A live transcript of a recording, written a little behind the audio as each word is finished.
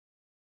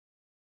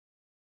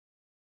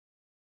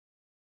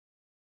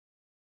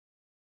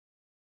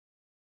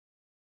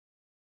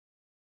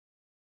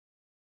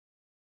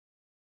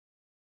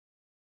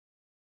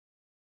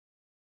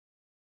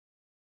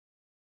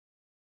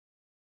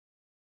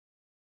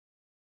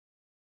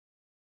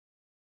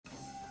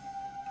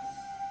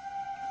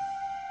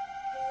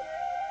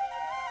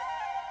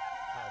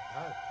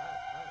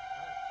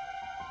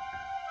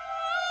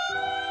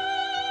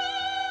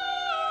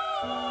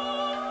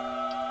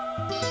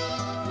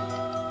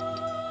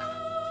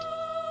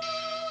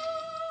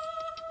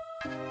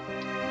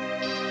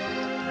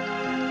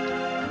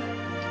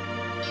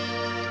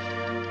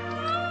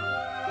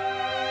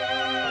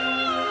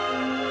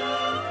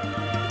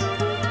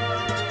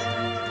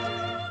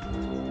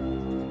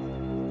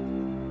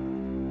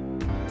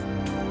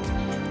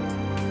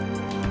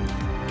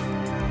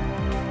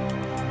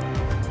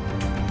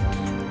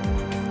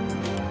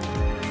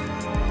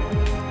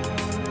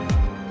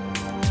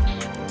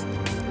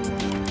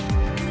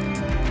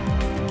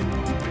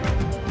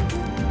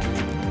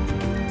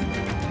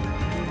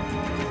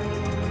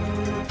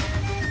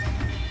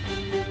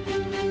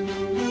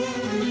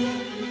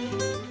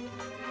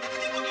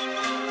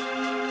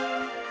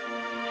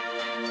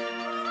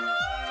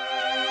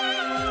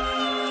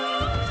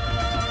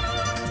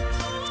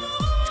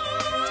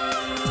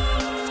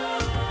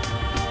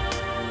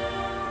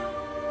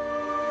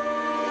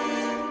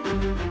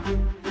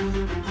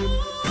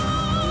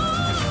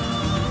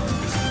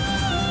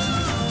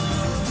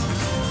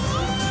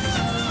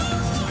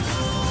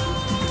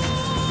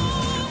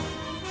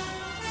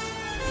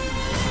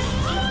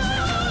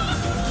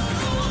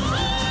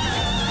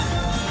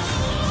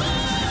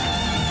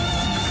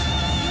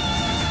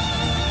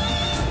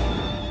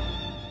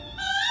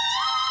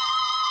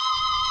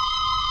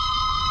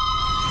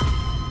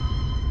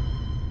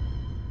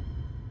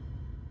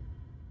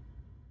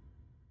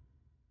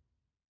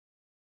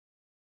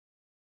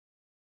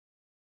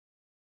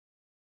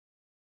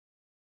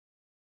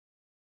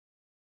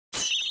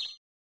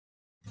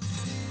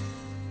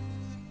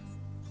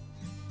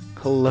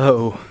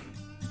Hello,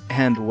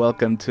 and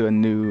welcome to a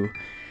new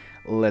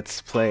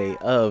Let's Play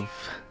of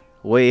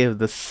Way of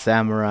the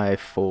Samurai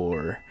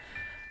 4.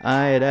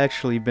 I had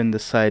actually been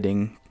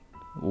deciding,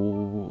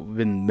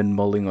 been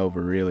mulling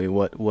over really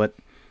what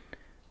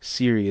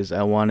series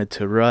I wanted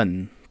to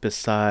run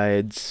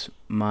besides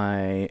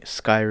my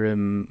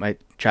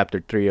chapter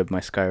 3 of my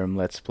Skyrim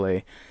Let's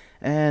Play,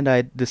 and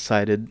I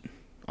decided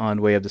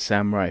on Way of the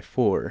Samurai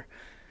 4.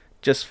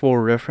 Just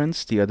for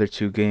reference, the other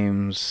two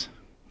games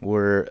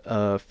were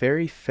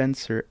Fairy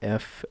Fencer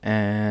F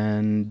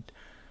and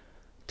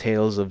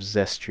Tales of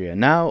Zestria.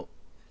 Now,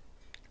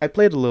 I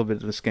played a little bit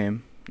of this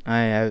game.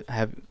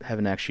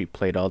 Haven't actually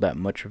played all that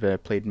much of it. I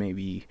played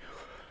maybe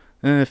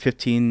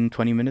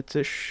 15-20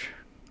 minutes-ish,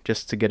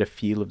 just to get a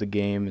feel of the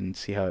game and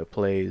see how it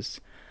plays.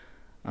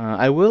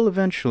 I will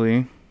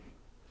eventually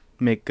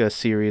make a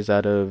series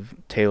out of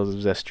Tales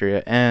of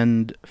Zestria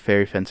and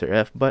Fairy Fencer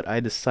F, but I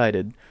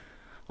decided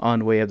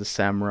on Way of the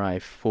Samurai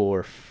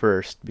 4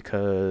 first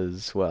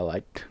because, well,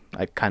 I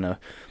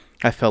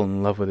fell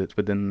in love with it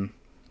within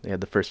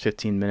the first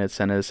 15 minutes,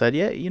 and I decided,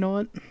 yeah, you know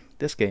what,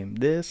 this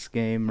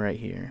game right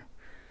here,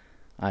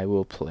 I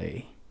will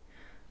play.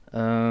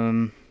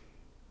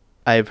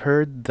 I've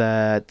heard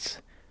that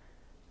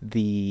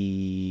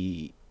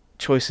the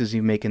choices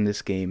you make in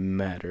this game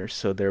matter,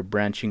 so there are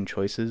branching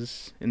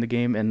choices in the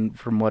game, and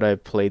from what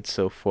I've played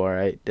so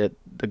far,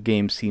 the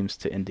game seems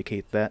to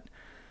indicate that.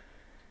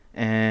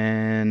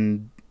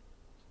 And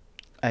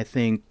I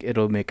think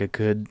it'll make a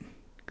good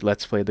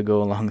Let's Play to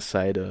go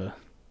alongside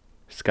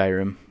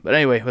Skyrim. But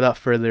anyway, without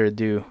further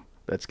ado,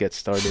 let's get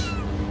started.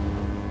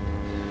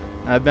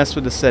 I've messed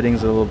with the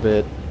settings a little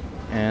bit,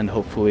 and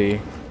hopefully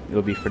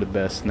it'll be for the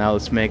best. Now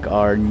let's make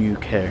our new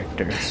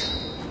character. Of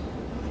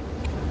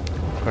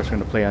course, we're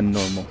going to play on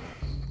normal.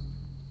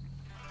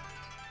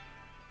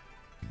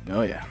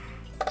 Oh yeah.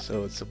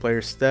 So it's the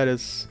player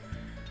status.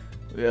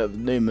 We have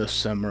Nameless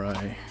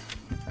Samurai.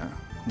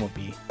 Won't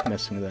be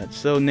messing with that.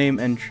 So name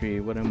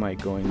entry, what am I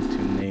going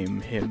to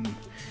name him?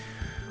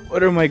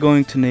 What am I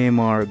going to name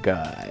our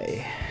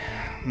guy?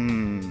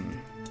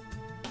 I'm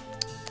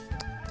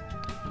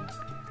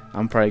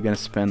probably gonna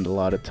spend a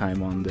lot of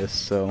time on this,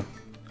 so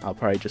I'll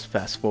probably just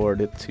fast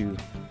forward it to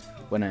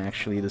when I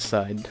actually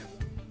decide.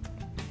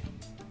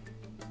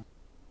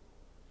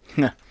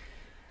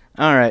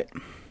 Alright.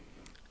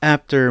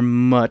 After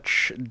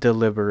much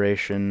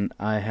deliberation,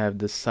 I have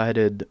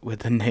decided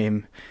with the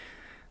name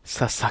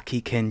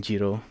Sasaki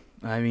Kenjiro.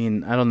 I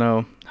mean, I don't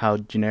know how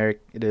generic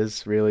it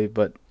is really,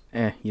 but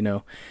you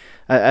know,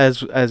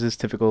 as is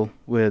typical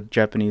with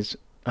Japanese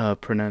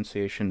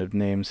pronunciation of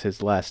names,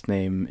 his last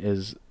name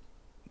is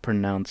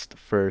pronounced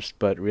first,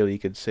 but really you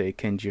could say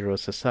Kenjiro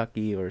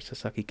Sasaki or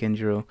Sasaki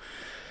Kenjiro.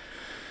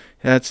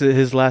 That's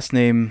his last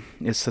name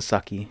is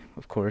Sasaki,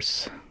 of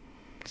course.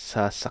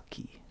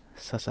 Sasaki.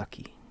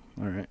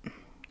 All right.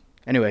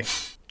 Anyway,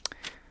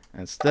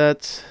 that's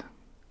that.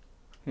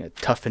 Yeah,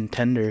 tough and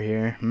tender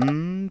here.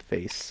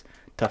 Face.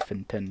 Tough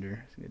and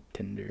tender.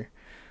 Tender.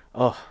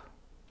 Oh.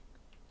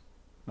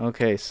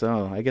 Okay,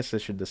 so I guess I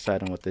should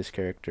decide on what this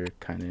character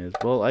kind of is.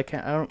 Well, I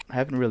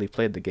haven't really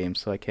played the game,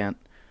 so I can't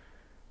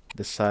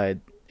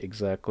decide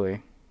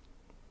exactly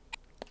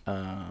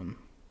on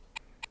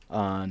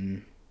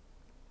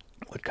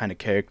what kind of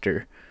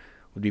character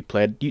would be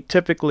played.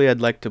 Typically,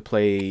 I'd like to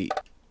play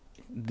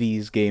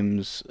these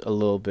games a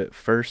little bit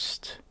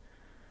first,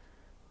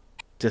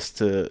 just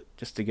to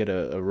get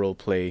a role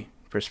play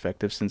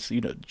perspective, since you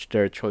know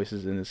there are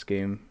choices in this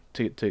game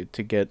to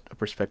get a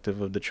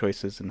perspective of the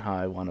choices and how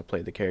I want to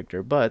play the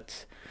character.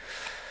 But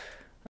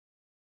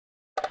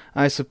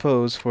I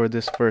suppose for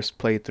this first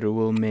playthrough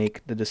we'll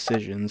make the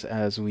decisions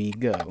as we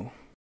go.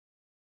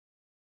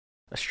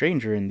 A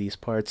stranger in these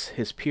parts,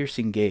 his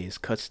piercing gaze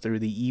cuts through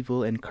the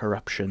evil and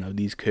corruption of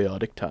these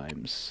chaotic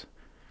times.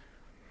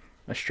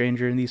 A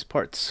stranger in these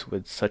parts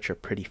with such a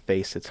pretty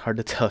face it's hard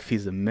to tell if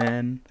he's a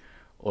man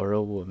or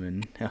a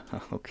woman.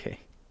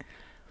 Okay.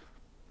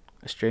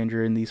 A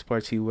stranger in these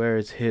parts, he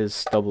wears his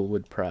stubble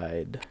with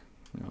pride.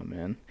 Oh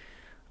man.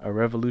 A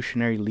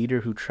revolutionary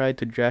leader who tried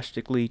to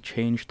drastically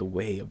change the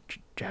way of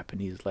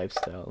Japanese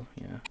lifestyle.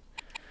 Yeah.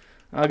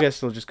 I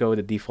guess we'll just go with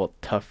the default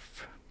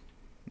tough.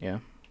 Yeah.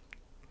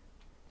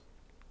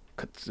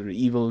 Cuts the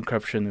evil and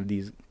corruption of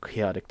these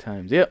chaotic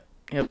times. Yep.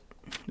 We're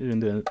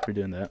doing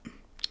that.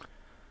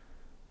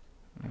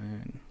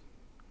 And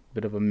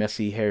bit of a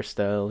messy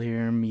hairstyle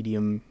here,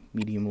 medium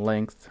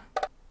length.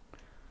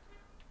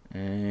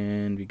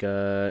 And we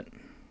got,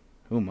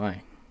 oh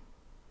my,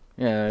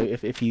 yeah.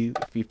 If you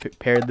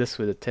paired this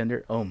with a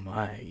tender, oh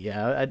my,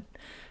 yeah.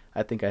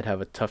 I think I'd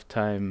have a tough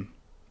time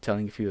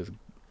telling if he was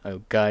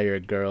a guy or a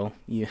girl.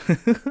 Yeah.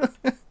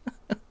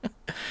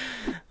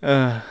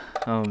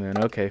 Oh man.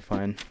 Okay,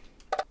 fine.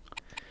 I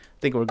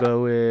think we'll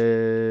go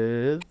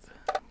with.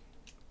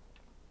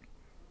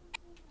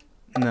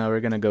 No,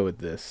 we're gonna go with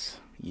this.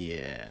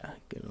 Yeah,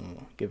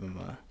 give him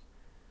a.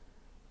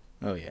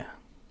 Oh yeah,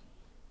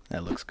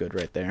 that looks good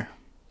right there.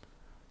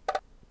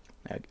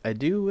 I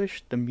do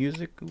wish the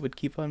music would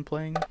keep on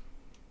playing.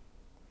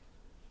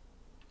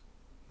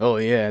 Oh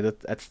yeah,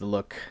 that's the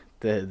look.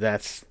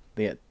 That's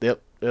the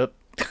yep.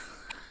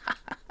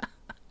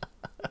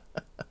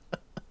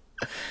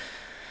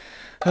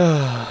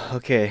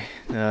 Okay.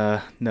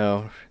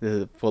 No, this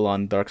is full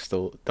on Dark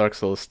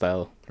Souls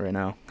style right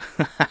now.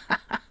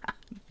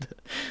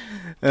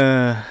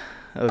 uh,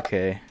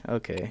 okay.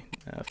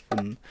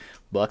 From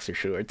boxer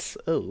shorts.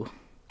 Oh,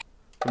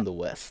 from the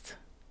West.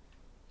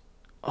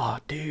 Oh,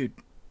 dude.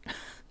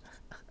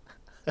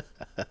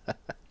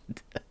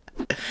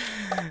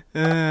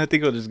 I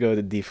think I'll just go with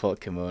the default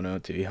kimono,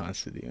 to be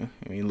honest with you.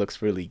 I mean, it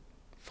looks really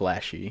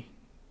flashy,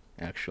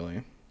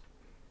 actually.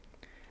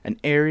 An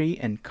airy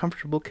and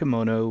comfortable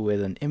kimono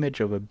with an image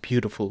of a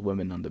beautiful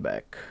woman on the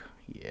back.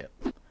 Yep.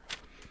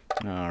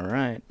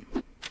 Alright.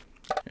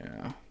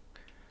 Yeah.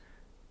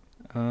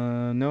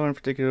 No one in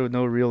particular with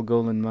no real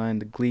goal in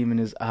mind. The gleam in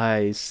his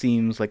eyes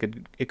seems like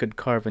it could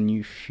carve a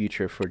new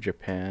future for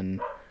Japan.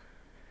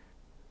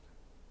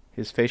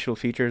 His facial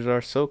features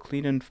are so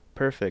clean and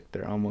perfect,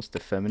 they're almost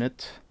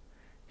effeminate.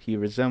 He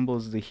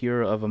resembles the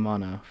hero of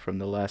Amana from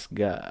the last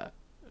Ga,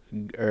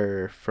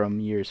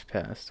 from years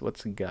past.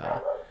 What's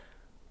Ga?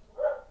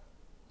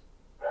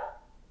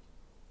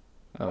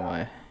 Oh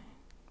my.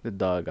 The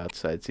dog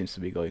outside seems to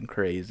be going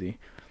crazy.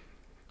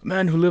 A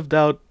man who lived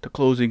out the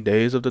closing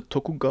days of the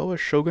Tokugawa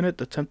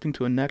shogunate attempting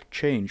to enact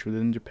change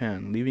within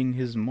Japan, leaving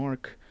his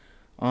mark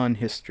on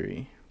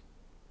history.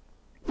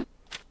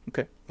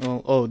 Okay.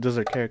 Well, oh, those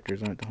are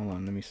characters, aren't they? Hold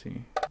on, let me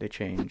see. They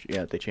change.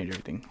 Yeah, they change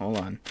everything. Hold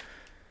on.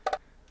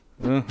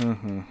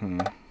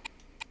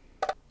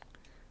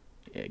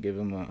 Yeah, give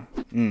him a...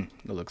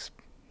 it looks...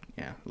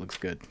 Yeah, it looks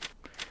good.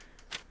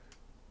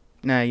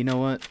 Nah, you know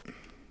what?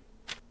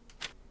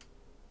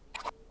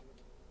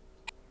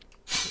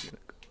 Go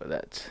with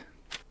that.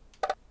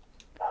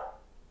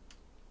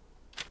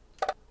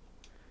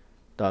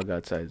 Dog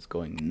outside is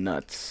going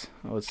nuts.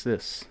 Oh, what's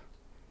this?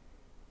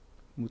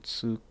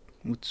 Mutsu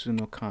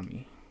no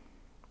Kami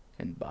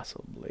and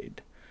Basso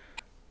Blade.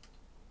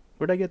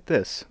 Where'd I get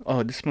this?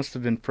 Oh, this must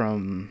have been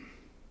from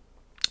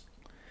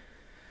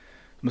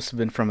a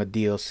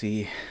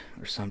DLC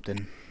or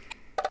something.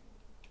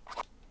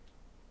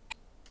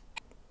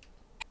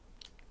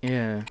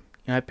 Yeah,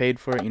 I paid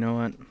for it. You know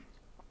what?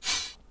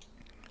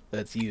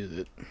 Let's use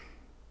it.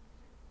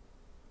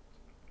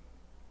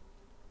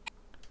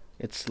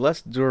 It's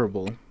less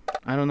durable.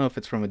 I don't know if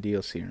it's from a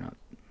DLC or not,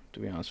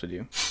 to be honest with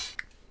you.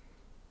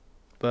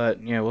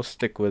 But yeah, we'll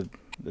stick with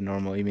the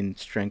normal. I mean,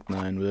 strength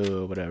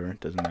 9, whatever.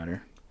 It doesn't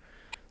matter.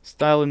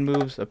 Style and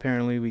moves.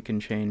 Apparently, we can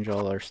change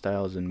all our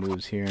styles and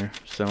moves here.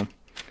 So,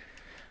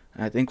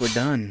 I think we're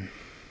done.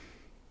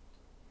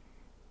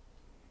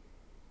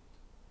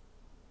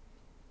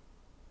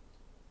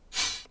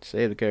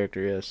 Save the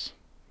character, yes.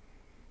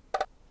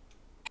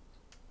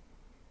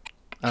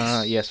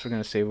 Yes, we're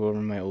gonna save over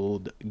my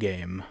old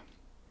game.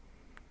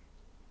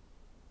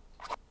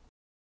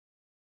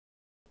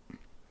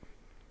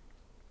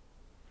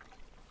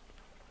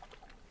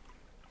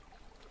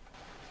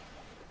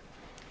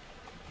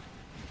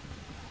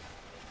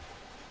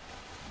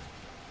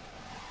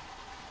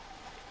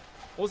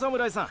 O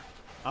Samurai-san,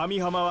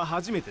 Amihama wa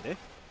hajimete de?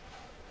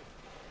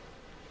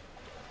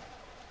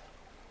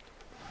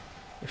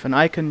 If an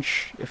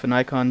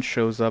icon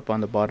shows up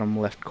on the bottom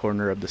left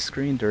corner of the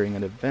screen during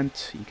an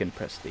event, you can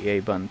press the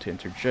A button to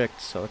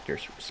interject, select your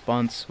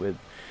response with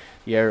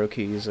the arrow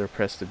keys, or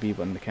press the B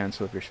button to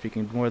cancel. If you're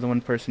speaking to more than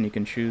one person, you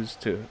can choose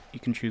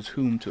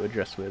whom to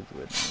address with.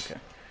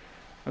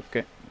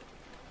 Okay.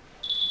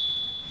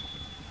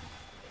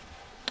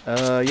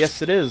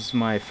 Yes, it is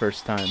my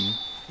first time.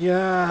 い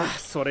やー、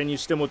それに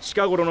しても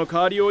近頃の変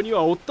わりように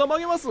はおったま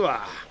げます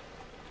わ。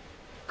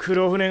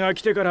黒船が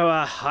来てから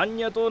は般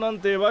若党なん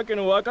てわけ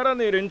のわから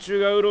ねえ連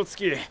中がうろつ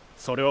き、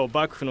それを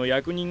幕府の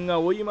役人が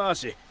追い回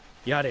し、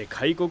やれ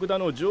開国だ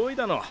の上位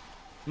だの、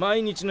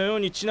毎日のよう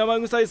に血生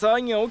臭い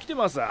騒ぎが起きて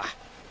ますわ。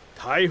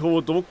大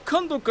砲どっ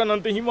かんな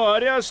んて日もあ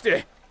りゃし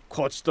て、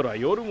こちとら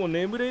夜も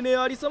眠れねえ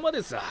ありさま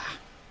でさ。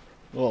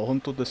お、本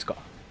当ですか。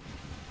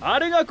あ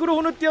れが黒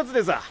船ってやつ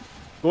でさ、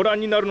ご覧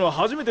になるのは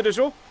初めてでし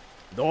ょ。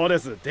どうで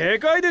す、で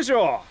かいでし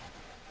ょ。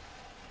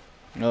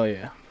Oh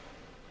yeah.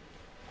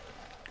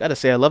 Gotta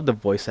say, I love the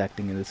voice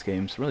acting in this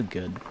game. It's really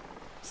good.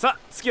 さあ、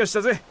突きをし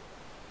たぜ。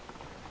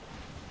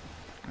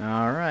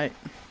Alright.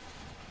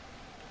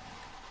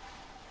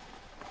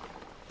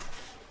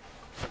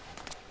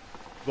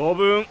 ご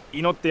分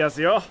祈ってや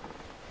すよ。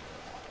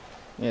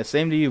Yeah,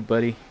 same to you,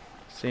 buddy.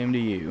 Same to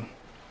you.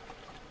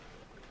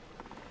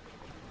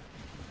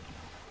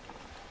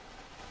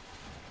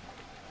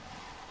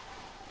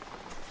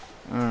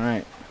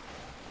 Alright.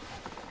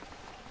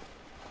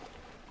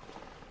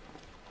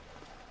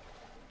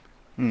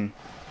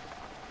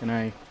 Can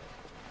I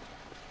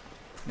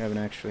haven't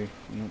actually...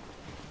 Nope.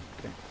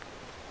 Okay.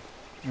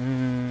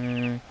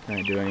 Can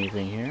I do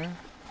anything here?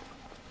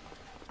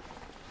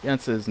 The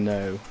answer is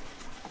no.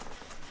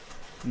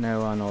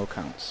 No on all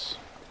counts.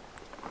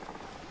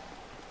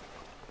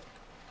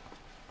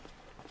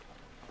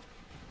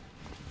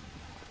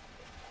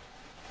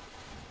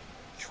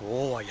 今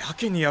日はや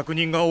けに役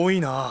人が多い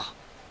な。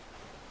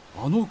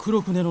あの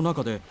黒船の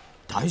中で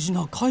大事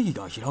な会議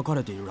が開か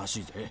れているら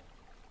しいぜ。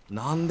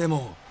なんで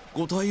も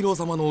五大老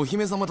様のお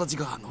姫様たち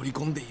が乗り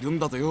込んでいるん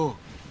だとよ。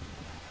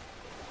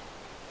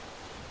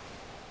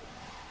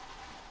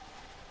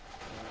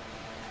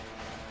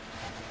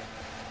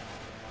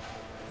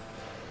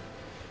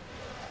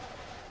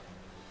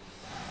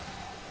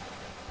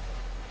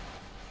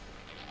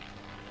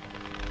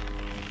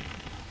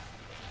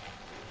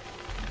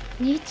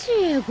日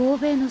英合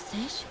米の製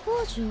紙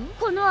工場、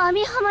この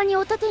網浜に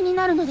お建てに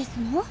なるのです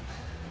の？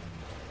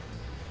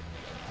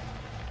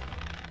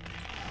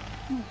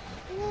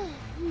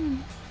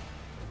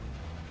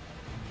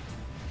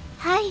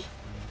はい、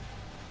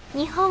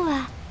日本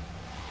は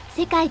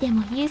世界で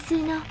も有数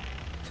の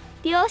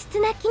良質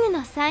な絹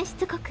の産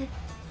出国。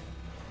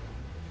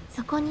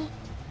そこに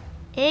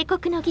英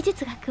国の技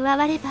術が加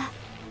われば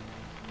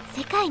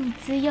世界に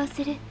通用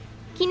する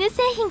絹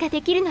製品が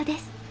できるので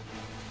す。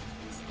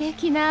素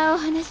敵なお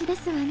話で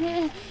すわ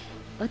ね。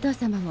お父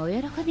様もお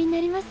喜びにな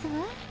りますわ。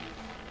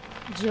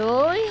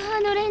上位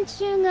派の連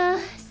中が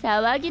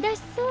騒ぎ出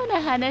しそう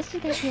な話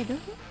だけど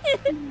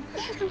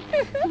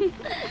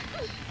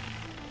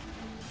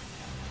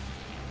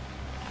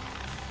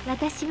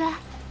私は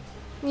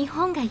日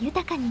本が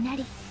豊かにな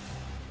り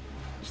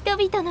人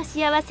々の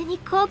幸せに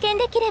貢献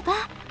できれば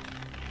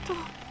と。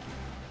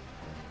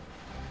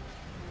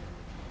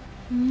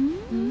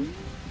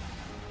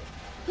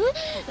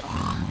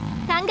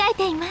考え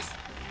ています。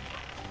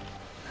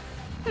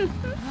おろ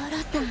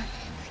さん、不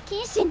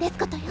謹慎です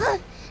ことよ。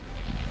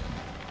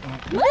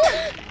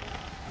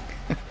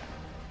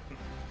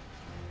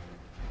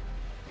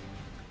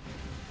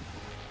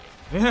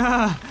い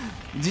や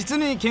実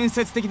に建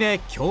設的で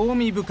興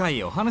味深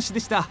いお話で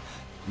した。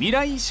未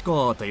来志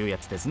向というや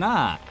つです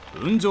な。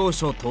雲上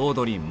書頭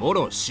取も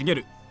ろ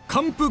茂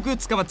感服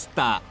つかまつっ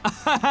た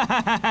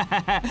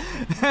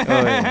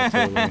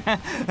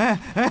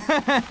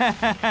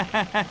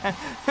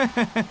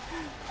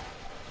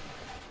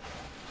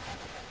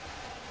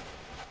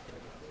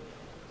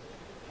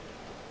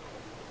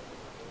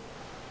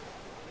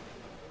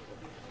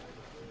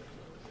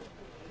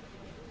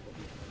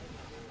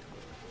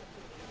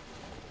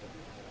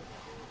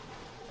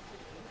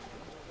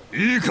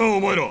いいかお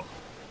前ら、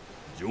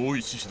上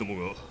位志士ど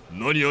もが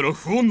何やら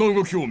不穏な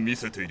動きを見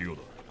せているよう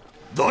だ。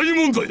大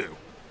問題だよ。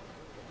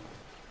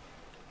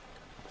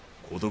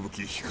寿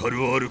光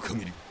はある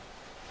限り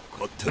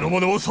勝手な真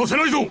似はさせ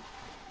ないぞ。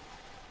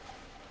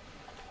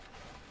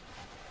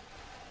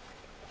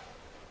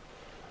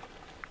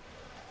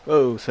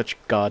Oh, such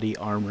gaudy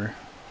armor.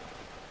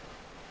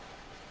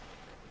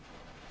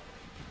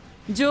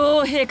 女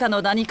王陛下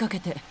の名にかけ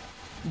て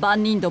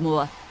万人ども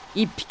は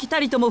一匹た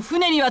りとも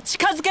船には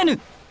近づけぬ。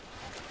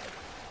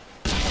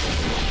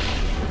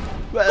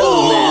I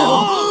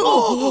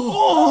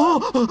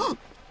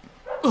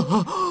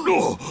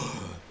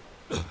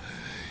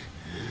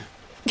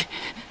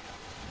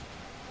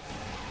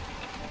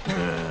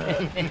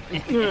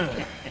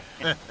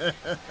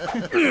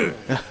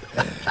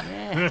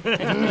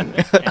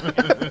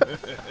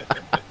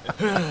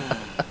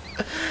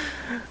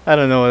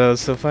don't know why that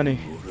was so funny.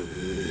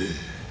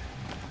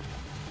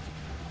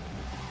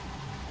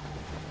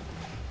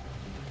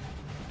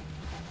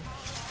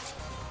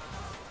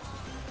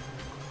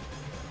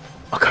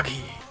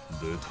 Akagi.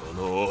 出た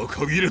な、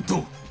赤木レッ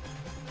ド。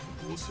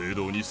ご聖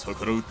堂に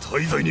逆らう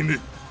大罪人め。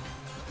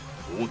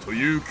王と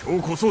いう今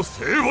日こそ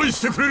成敗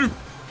してくれる。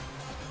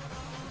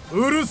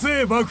うる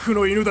せえ幕府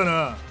の犬だ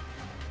な。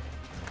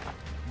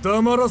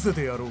黙らせ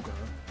てやろうか。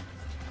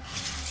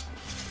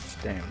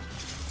Damn.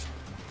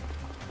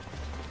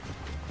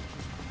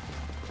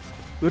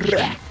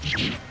 Urra.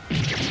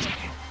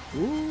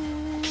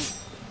 Ooh.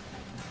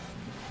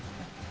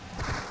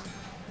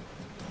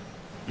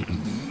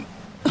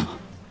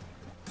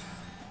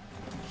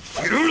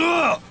 ひるむ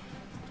な。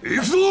行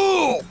くぞ。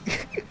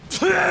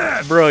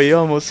Bro, you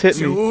almost hit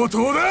me. 上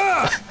等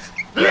だ。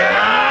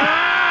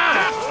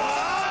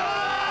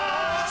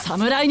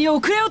侍に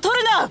遅れを取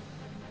るな。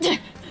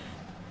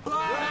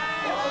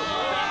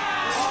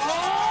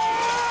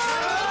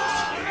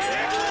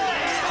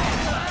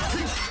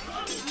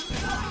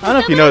I don't know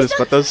if you noticed,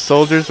 but those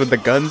soldiers with the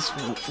guns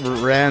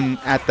ran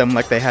at them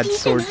like they had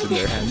swords in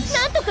their hands.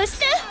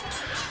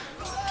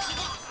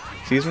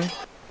 Excuse me?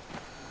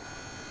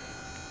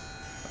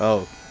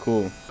 Oh,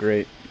 cool,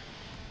 great.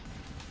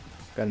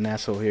 Got an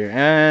asshole here,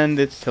 and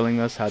it's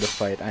telling us how to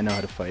fight. I know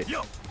how to fight.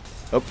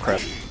 Oh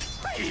crap.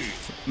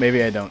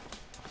 Maybe I don't.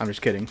 I'm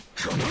just kidding.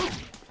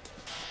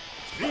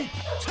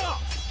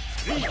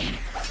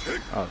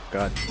 Oh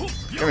god.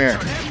 Come here.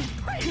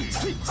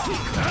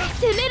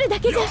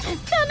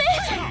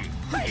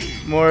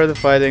 More of the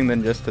fighting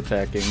than just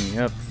attacking.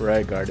 Yep,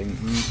 right guarding.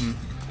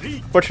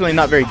 Fortunately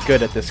not very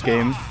good at this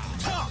game.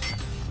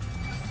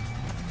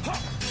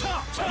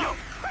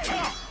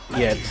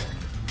 Yet.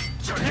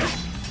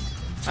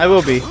 I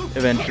will be,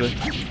 eventually.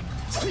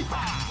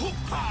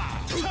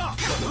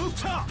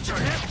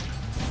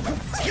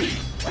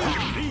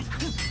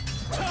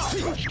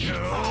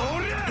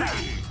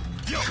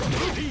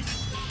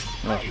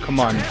 Oh, come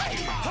on.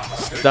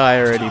 Just die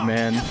already,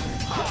 man.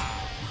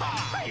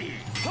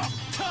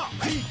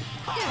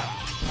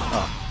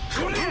 Oh.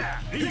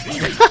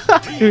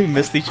 We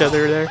missed each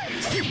other there.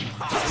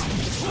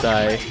 Just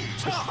die.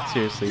 Just,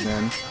 seriously,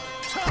 man.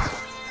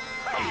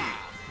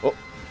 Oh.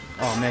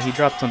 Oh, man, he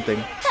dropped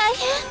something.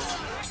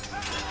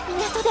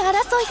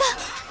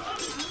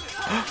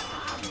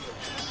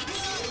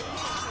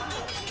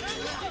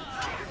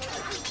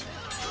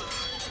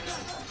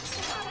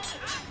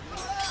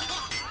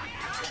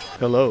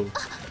 Hello.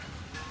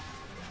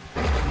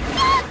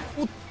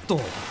 おっ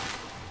と、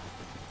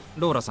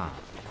ローラさん、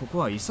ここ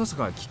はいささ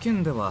か危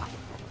険では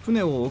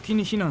船を沖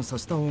に避難さ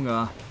せた方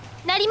が。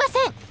なりませ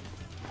ん。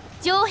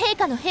女王陛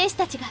下の兵士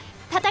たちが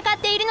戦っ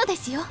ているので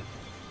すよ。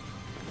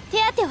手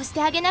当てをし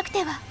てあげなく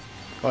ては。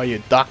Are you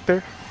a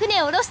doctor?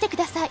 船を下ろしてく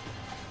ださい。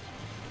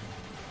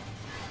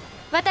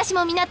私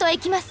も港へ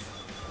行きます。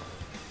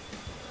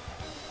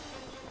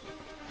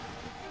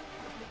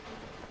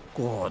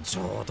ご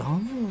冗談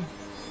を。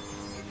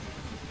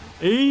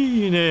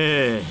いい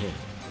ね。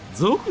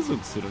ゾクゾ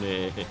クする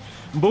ね。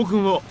僕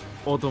も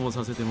お供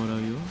させてもら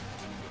うよ。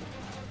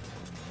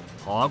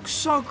伯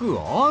爵、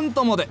あん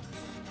たまで。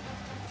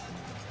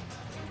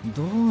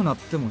どうなっ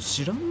ても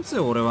知らんぜ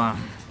俺は。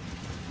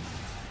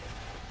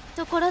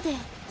ところで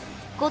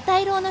五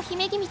大老の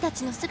姫君た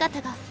ちの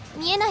姿が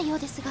見えないよう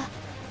ですが。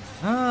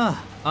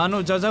ああ、あ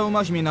のジャジャ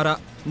馬姫なら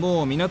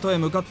もう港へ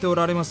向かってお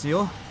られます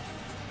よ。は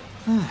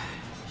あ、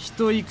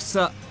一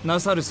戦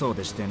なさるそう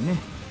でしてね。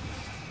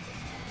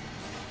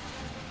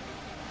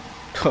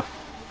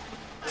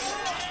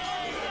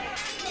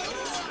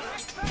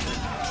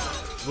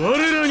我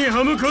らに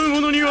歯向かう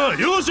者には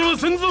容赦は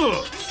せんぞ。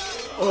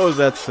 Oh, is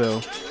that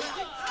so?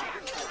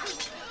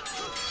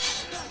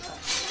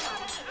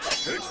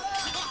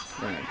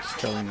 Yeah, it's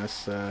telling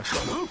us,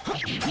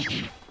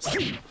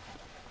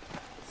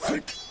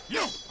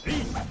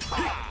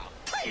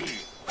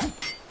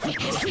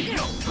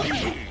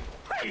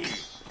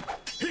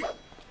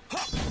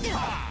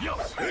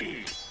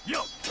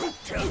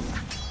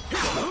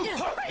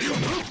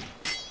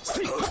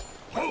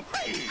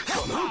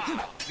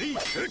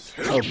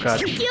 Oh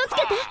god.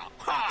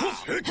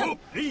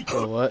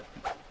 Oh, what?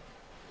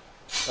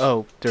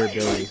 Oh,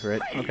 durability,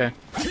 right? Okay.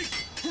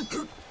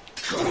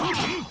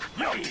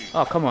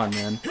 Oh, come on,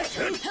 man.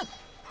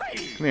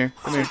 Come here,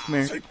 come here, come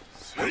here.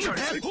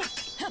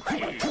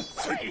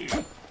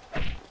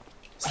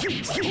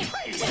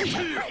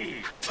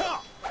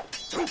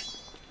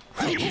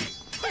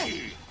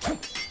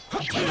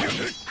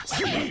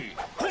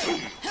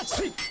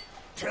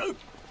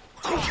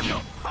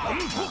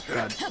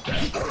 God.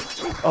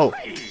 Oh,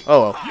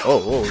 oh,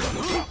 oh, oh,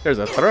 there's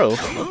a throw.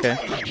 Okay.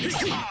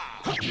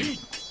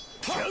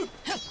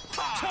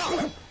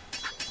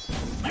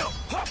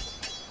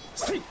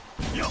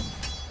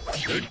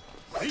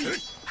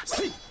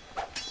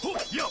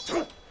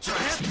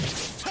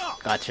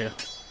 Gotcha.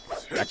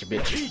 Gotcha,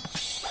 bitch.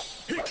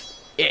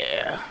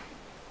 Yeah.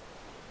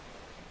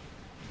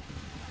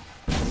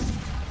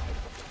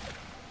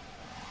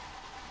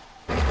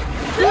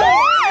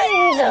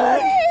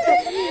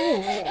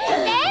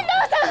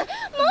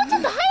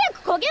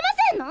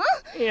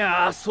 い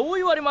やー、そう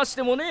言われまし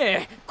ても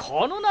ね、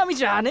この波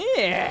じゃね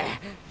え。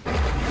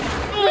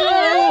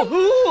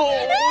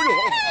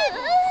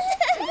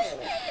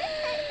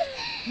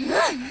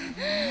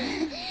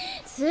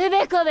つ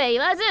べこべ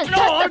言わずさ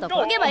っさと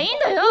こげばいいん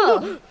だよ。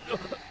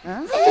二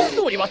度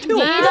とこげ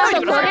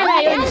な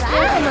いようにして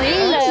おいてもいい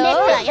んだよ。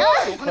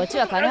こっち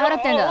は金払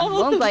ってんだ。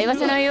文句は言わ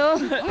せないよ。止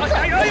めるん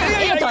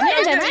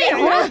じゃないよ。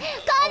ほら、こ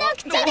の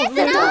口です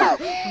の。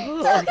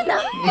そん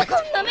なこ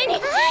んな目に。も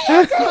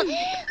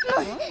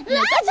う抜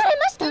かされ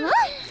ましたわ。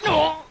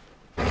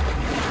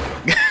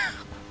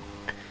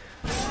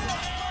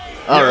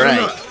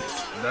Alright.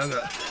 だ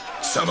が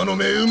貴様の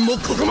命運も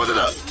ここまで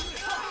だ。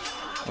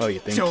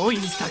上位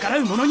に逆ら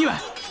う者には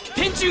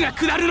天誅が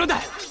下るのだ。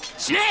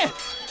死ね。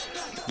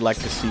I'd like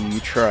to see you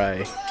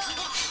try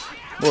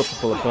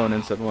multiple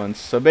opponents at once.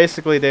 So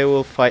basically they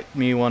will fight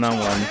me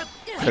one-on-one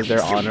because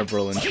they're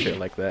honorable and shit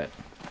like that.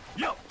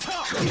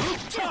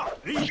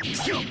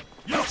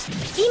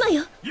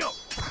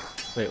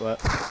 Wait,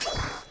 what?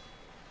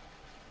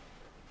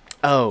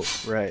 Oh,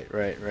 right.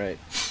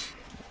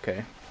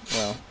 Okay,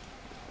 well.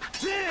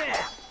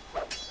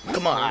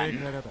 Come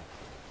on.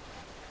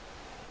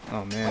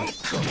 Oh man,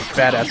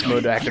 badass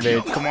mode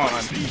activated. Come on.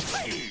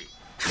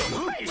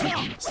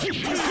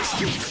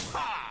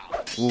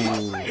 Ooh.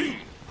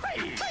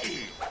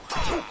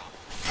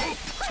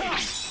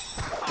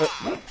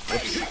 Oops.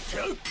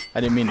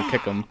 I didn't mean to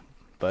kick him,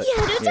 but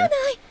yeah.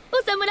 お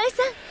侍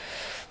さん、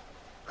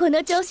こ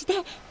の調子で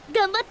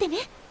頑張ってね。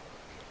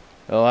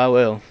 Oh, I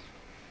will.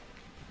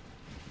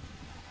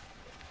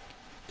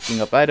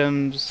 Picking up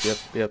items.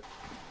 Yep.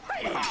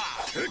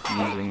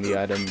 Using the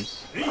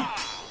items.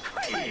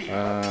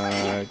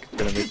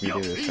 Gonna make me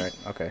do this, right?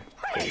 Okay.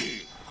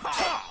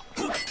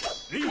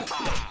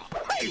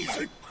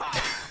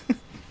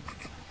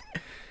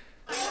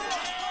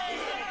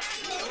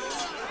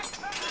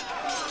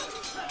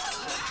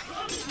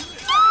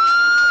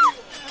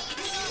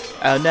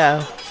 Oh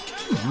no.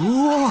 う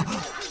わ、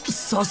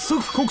早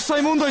速国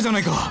際問題じゃな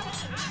いか。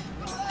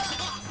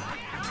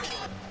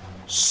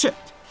Shit!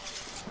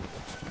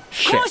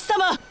 孔子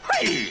様。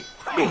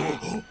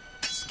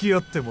付き合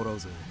ってもらう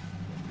ぜ。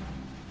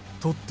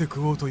取って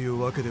食おうという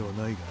わけでは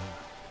ないが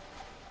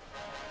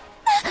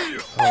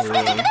な。助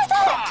けてくださ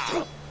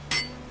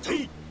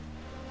い。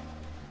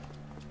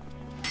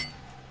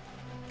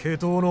下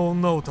等の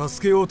女を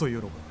助けようとい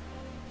うのか。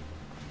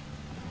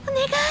お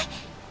願い、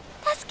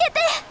助けて。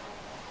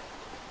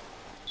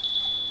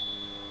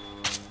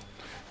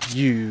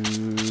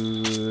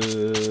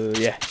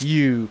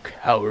You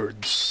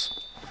cowards.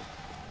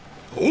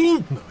 お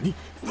う、何？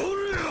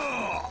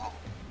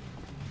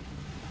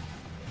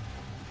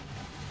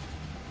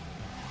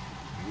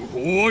無法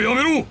はや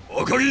めろ、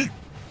赤木。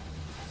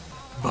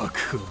幕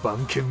府の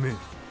番犬め、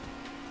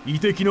遺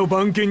敵の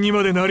番犬に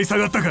までなり下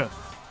がったか。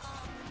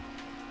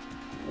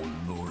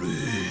おのれ、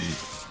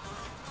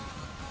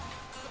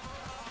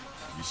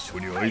一緒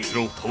にあいつ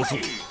らを倒そう。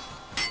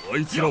あ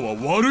いつらは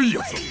悪い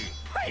やつだ。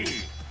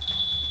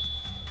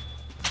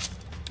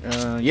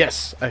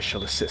Yes, I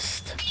shall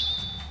assist.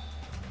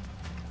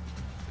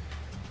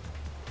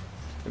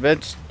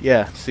 Events,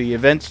 yeah, see,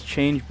 events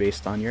change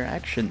based on your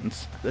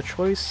actions. The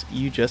choice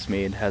you just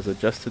made has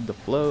adjusted the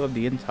flow of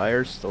the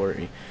entire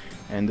story.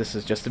 And this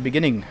is just the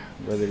beginning.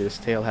 Whether this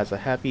tale has a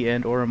happy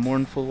end or a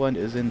mournful one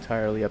is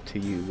entirely up to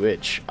you,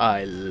 which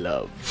I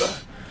love.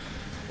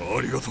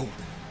 ありがとう。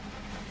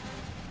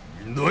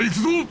みんな行く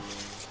ぞ。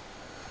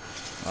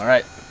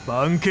Alright.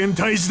 番犬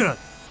退治だ。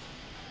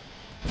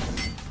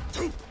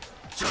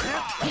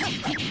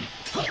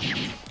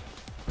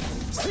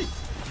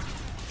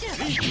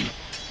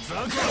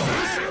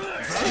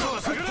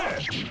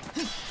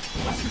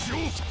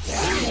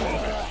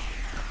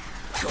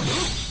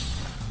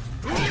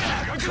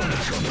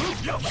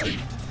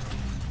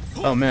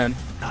Oh man.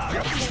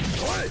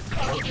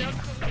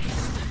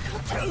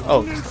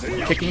 Oh,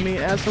 kicking me,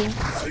 asshole?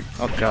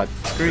 Oh god,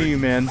 screw you,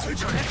 man.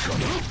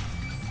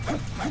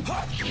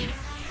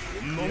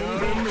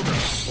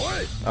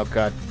 Oh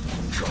god.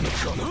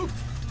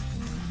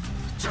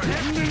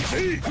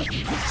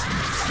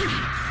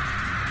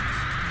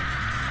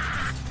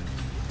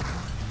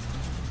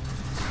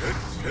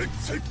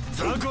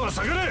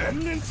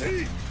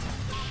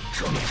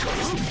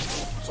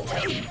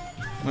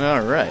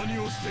 Alright.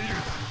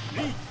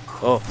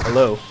 Oh,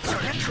 hello.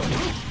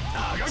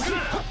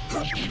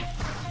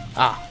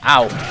 Ah,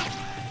 ow.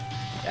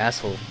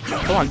 Asshole.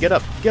 Come on, get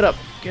up,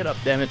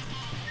 damn it.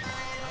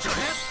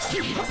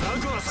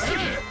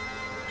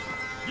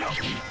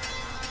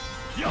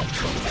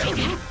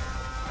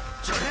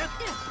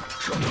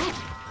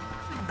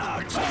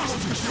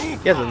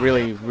 He has a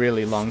really,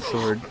 really long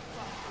sword.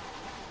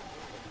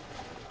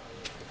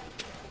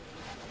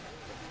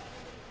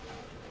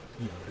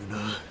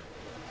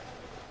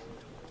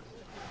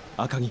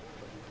 赤木、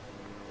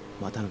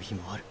またの日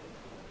もある。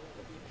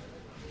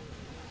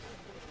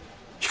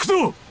引く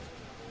ぞ。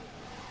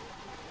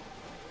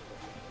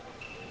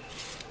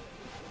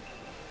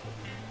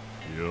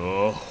いや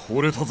ー、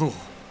惚れたぞ。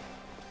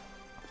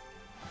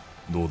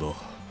どうだ、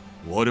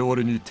我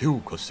々に手を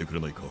貸してくれ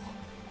ないか。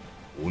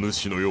お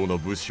主のような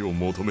武士を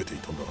求めてい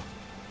たんだ。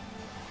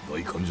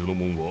大官所の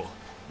門は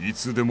い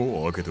つで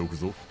も開けておく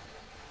ぞ。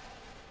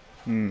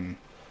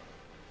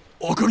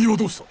赤木は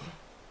どうした？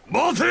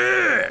待て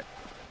ー！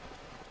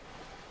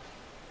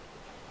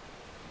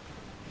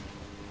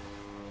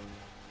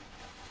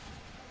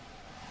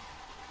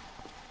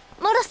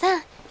モロさ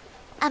ん、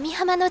網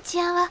浜の治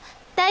安は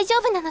大丈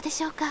夫なので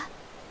しょうか。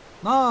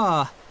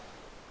あ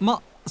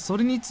あ、そ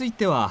れについ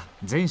ては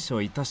善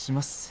処いたし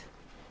ます。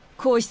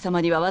孔子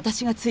様には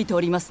私がついてお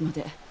りますの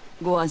で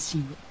ご安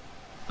心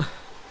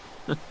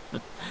を。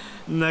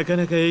なか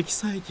なかエキ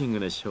サイティング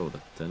なショーだ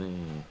ったね。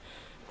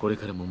これ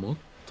からももっ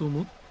と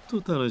もっと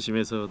楽し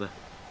めそうだ。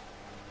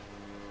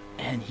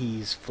And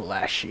he's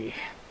flashy.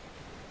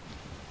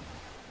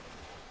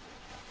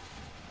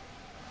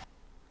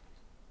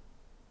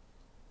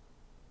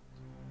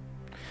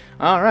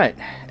 Alright,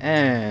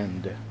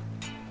 and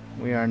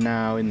we are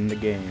now in the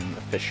game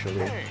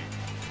officially.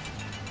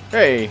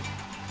 Hey!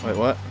 Wait,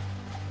 what?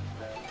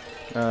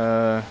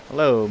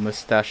 Hello,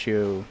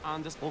 Mustachio.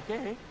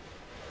 Okay.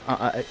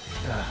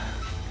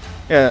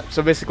 Yeah,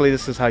 so basically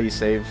this is how you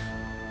save.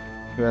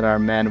 We got our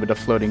man with the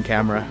floating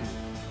camera.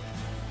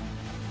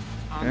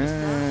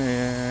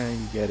 Yeah,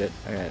 you get it.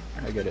 Alright,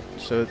 I get it.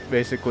 So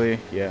basically,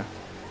 yeah.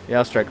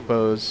 I'll strike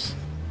pose.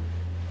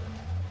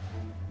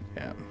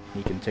 Yeah,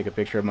 you can take a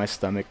picture of my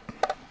stomach.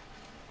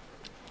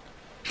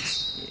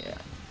 Yeah.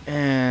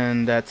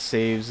 And that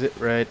saves it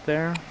right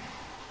there.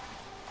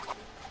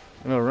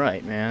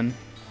 Alright, man.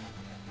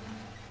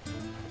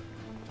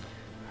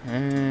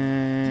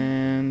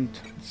 And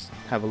let's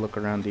have a look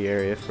around the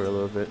area for a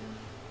little bit.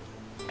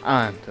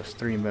 Ah, there's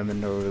 3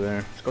 women over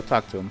there. Let's go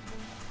talk to them.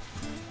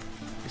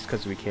 Just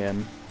because we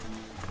can.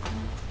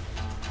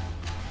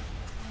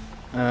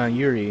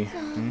 Yuri.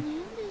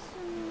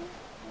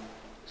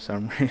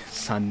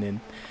 Sannin.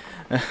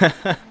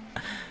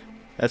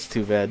 That's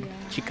too bad.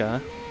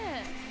 Chica.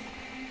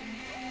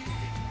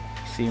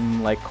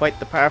 Seem like quite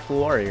the powerful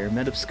warrior.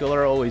 Men of skill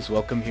are always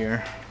welcome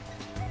here.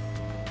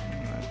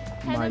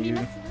 Mayu.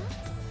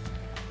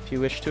 If you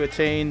wish to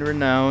attain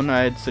renown,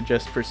 I'd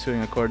suggest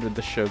pursuing a court with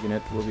the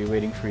shogunate. We'll be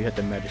waiting for you at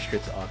the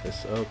magistrate's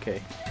office.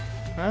 Okay.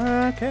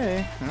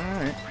 Okay.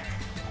 Alright.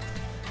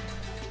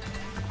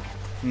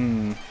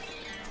 And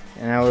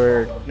now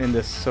we're in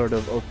this sort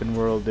of open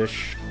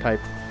world-ish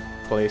type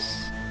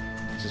place,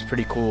 which is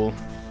pretty cool.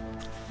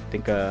 I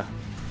think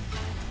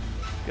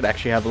could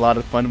actually have a lot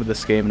of fun with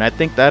this game, and I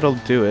think that'll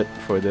do it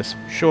for this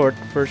short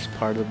first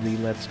part of the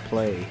Let's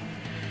Play.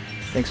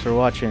 Thanks for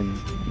watching,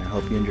 and I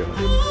hope you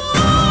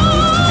enjoyed.